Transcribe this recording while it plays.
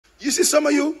You see, some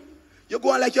of you, you're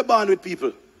going like you're born with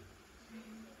people.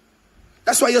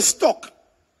 That's why you're stuck.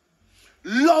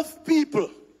 Love people.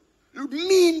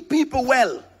 Mean people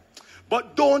well.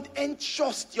 But don't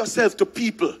entrust yourself to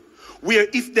people where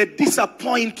if they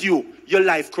disappoint you, your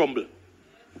life crumbles.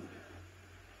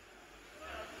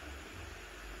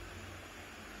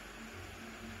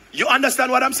 You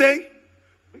understand what I'm saying?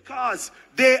 Because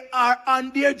they are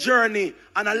on their journey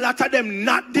and a lot of them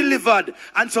not delivered.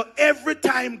 And so every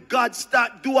time God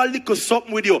start do a little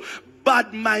something with you,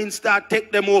 bad minds start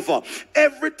take them over.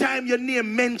 Every time your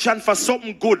name mentioned for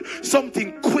something good,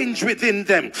 something cringe within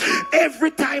them. Every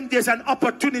time there's an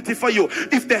opportunity for you,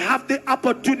 if they have the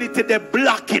opportunity, they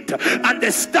block it and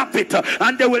they stop it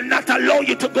and they will not allow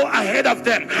you to go ahead of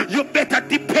them. You better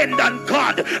depend on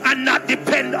God and not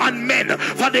depend on men,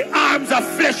 for the arms of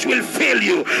flesh will fail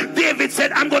you. David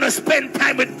said, I'm going to spend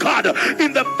time with God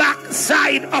in the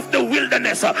backside of the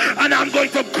wilderness and I'm going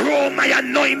to grow my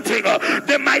anointing.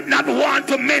 They might not want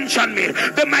to mention me,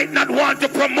 they might not want to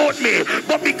promote me,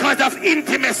 but because of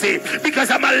intimacy, because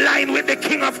I'm aligned with the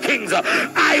King of Kings,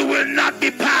 I will not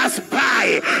be passed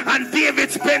by. And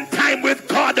David spent time with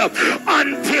God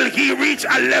until he reached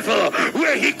a level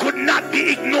where he could not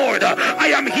be ignored. I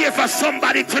am here for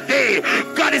somebody today.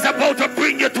 God is about to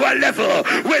bring you to a level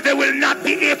where they will not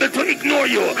be able to ignore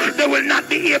you, they will not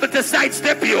be able to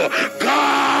sidestep you.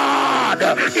 God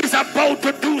is about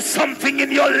to do something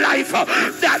in your life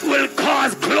that will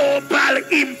cause global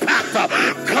impact.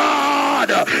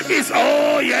 God is,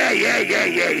 oh yeah.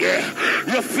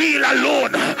 You feel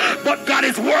alone, but God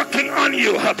is working on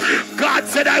you. God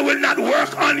said, I will not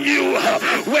work on you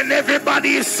when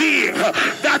everybody is seeing.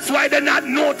 That's why they're not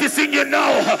noticing you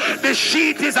now. The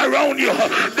sheet is around you,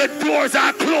 the doors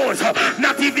are closed.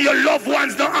 Not even your loved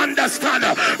ones don't understand,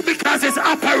 because it's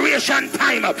operation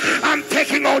time. I'm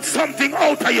taking out something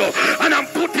out of you and I'm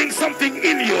putting something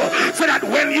in you so that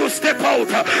when you step out,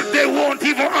 they won't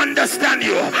even understand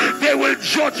you. They will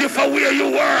judge you for where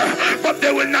you were, but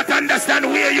they will not understand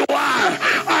where you are.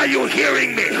 Are you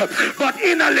hearing me? But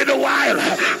in a little while,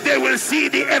 they will see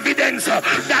the evidence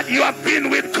that you have been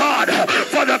with God.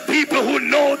 For the people who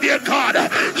know their God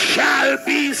shall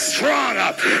be strong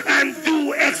and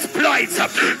do exploits.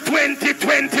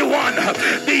 2021,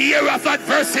 the year of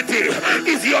adversity,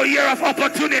 is your year of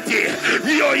opportunity,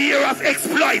 your year of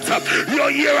exploits,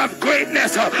 your year of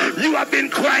greatness. You have been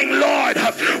crying, Lord,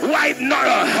 why not?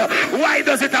 Why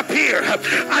does it appear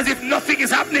as if nothing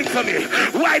is happening for me?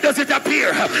 Why does it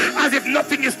appear as if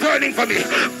nothing is turning for me?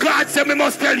 God said, we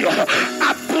must tell you,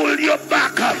 I pull you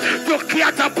back to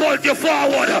catapult you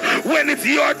forward. When it's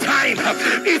your time,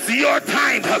 it's your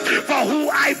time. For who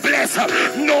I bless,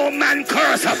 no man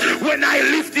curse. When I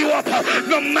lift you up,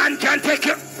 no man can take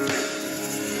you.